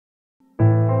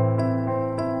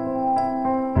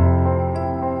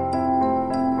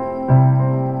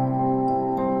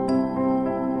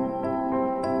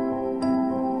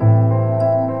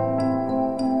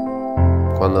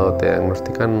Cuando te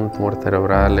diagnostican un tumor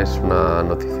cerebral es una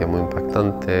noticia muy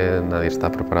impactante, nadie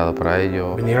está preparado para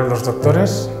ello. Vinieron los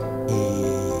doctores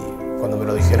y cuando me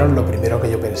lo dijeron lo primero que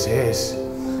yo pensé es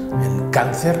en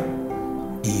cáncer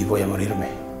y voy a morirme.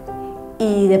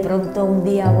 Y de pronto un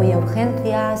día voy a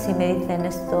urgencias y me dicen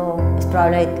esto es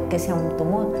probable que sea un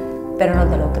tumor, pero no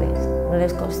te lo crees, no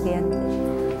eres consciente.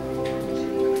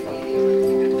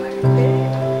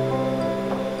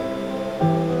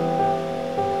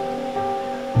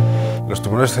 Los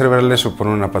tumores cerebrales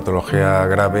suponen una patología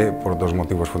grave por dos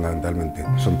motivos fundamentalmente.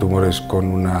 Son tumores con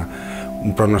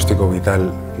un pronóstico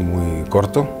vital muy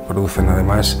corto, producen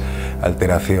además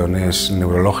alteraciones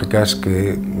neurológicas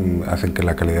que hacen que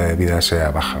la calidad de vida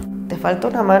sea baja. Te falta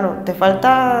una mano, te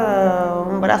falta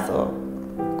un brazo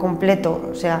completo,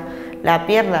 o sea, la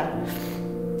pierna.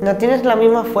 No tienes la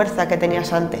misma fuerza que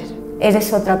tenías antes.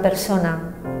 Eres otra persona,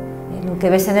 lo que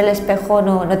ves en el espejo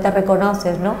no te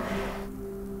reconoces, ¿no?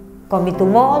 Con mi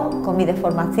tumor, con mi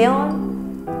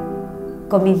deformación,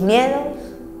 con mis miedos.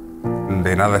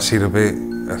 De nada sirve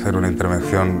hacer una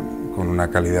intervención con una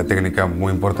calidad técnica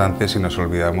muy importante si nos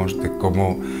olvidamos de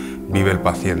cómo vive el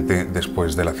paciente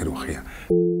después de la cirugía.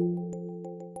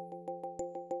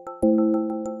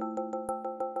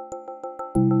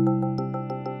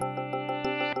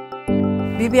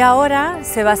 Vive Ahora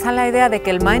se basa en la idea de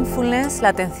que el Mindfulness, la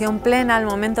atención plena al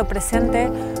momento presente,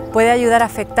 puede ayudar a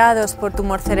afectados por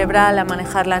tumor cerebral a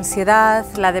manejar la ansiedad,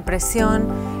 la depresión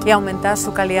y aumentar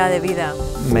su calidad de vida.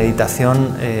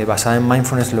 Meditación basada en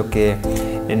Mindfulness, lo que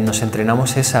nos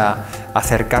entrenamos es a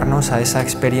acercarnos a esa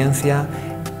experiencia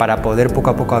para poder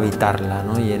poco a poco habitarla,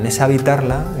 ¿no? Y en esa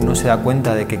habitarla uno se da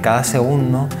cuenta de que cada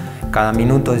segundo, cada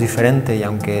minuto es diferente y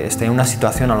aunque esté en una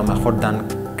situación a lo mejor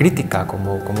tan crítica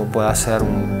como pueda ser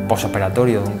un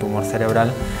posoperatorio de un tumor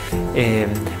cerebral,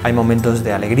 hay momentos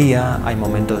de alegría, hay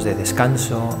momentos de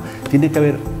descanso. Tiene que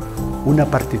haber una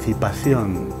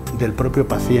participación del propio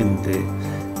paciente,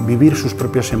 vivir sus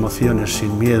propias emociones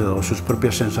sin miedo, sus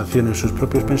propias sensaciones, sus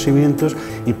propios pensamientos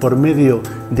y por medio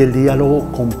del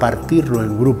diálogo compartirlo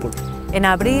en grupos. En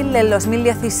abril del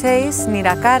 2016,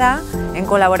 Nirakara, en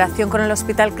colaboración con el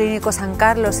Hospital Clínico San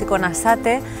Carlos y con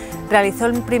ASATE, realizó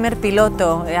el primer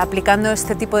piloto aplicando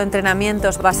este tipo de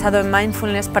entrenamientos basado en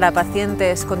Mindfulness para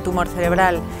pacientes con tumor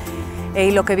cerebral.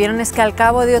 Y lo que vieron es que al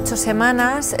cabo de 8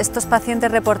 semanas estos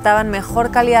pacientes reportaban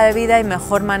mejor calidad de vida y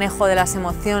mejor manejo de las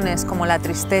emociones como la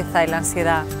tristeza y la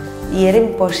ansiedad. Y era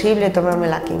imposible tomarme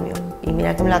la quimio. Y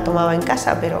mira que me la tomaba en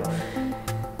casa, pero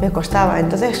me costaba.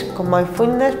 Entonces con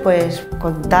Mindfulness pues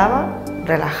contaba,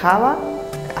 relajaba,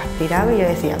 aspiraba y yo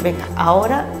decía, venga,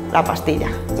 ahora la pastilla.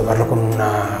 Tomarlo con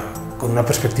una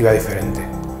perspectiva diferente,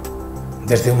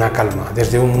 desde una calma,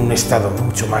 desde un estado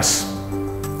mucho más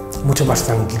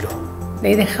tranquilo.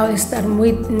 He dejado de estar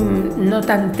no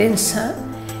tan tensa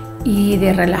y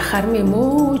de relajarme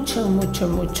mucho.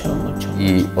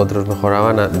 Y otros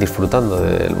mejoraban disfrutando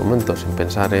del momento, sin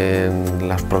pensar en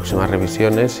las próximas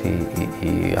revisiones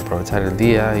y aprovechar el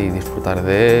día y disfrutar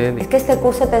de él. Es que este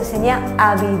curso te enseña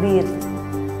a vivir,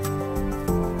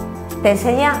 te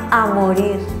enseña a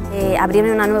morir.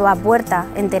 Abrirme una nueva puerta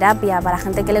en terapia para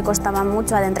gente que le costaba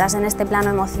mucho adentrarse en este plano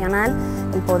emocional,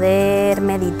 el poder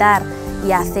meditar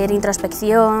y hacer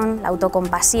introspección, la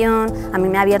autocompasión. A mí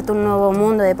me ha abierto un nuevo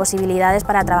mundo de posibilidades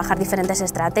para trabajar diferentes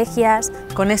estrategias.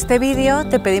 Con este vídeo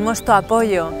te pedimos tu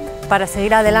apoyo para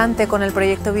seguir adelante con el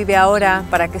proyecto Vive Ahora,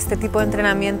 para que este tipo de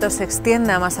entrenamiento se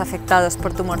extienda a más afectados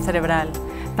por tumor cerebral.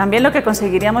 También lo que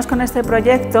conseguiríamos con este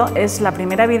proyecto es la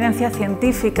primera evidencia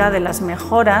científica de las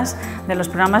mejoras de los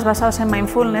programas basados en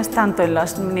Mindfulness, tanto en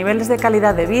los niveles de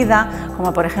calidad de vida,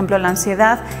 como por ejemplo la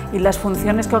ansiedad y las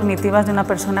funciones cognitivas de una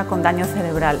persona con daño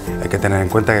cerebral. Hay que tener en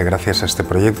cuenta que gracias a este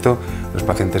proyecto los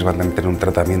pacientes van a tener un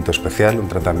tratamiento especial, un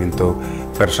tratamiento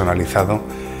personalizado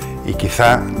y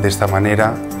quizá de esta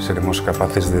manera seremos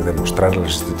capaces de demostrar a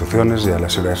las instituciones y a la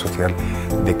seguridad social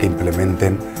de que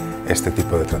implementen este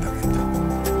tipo de tratamiento.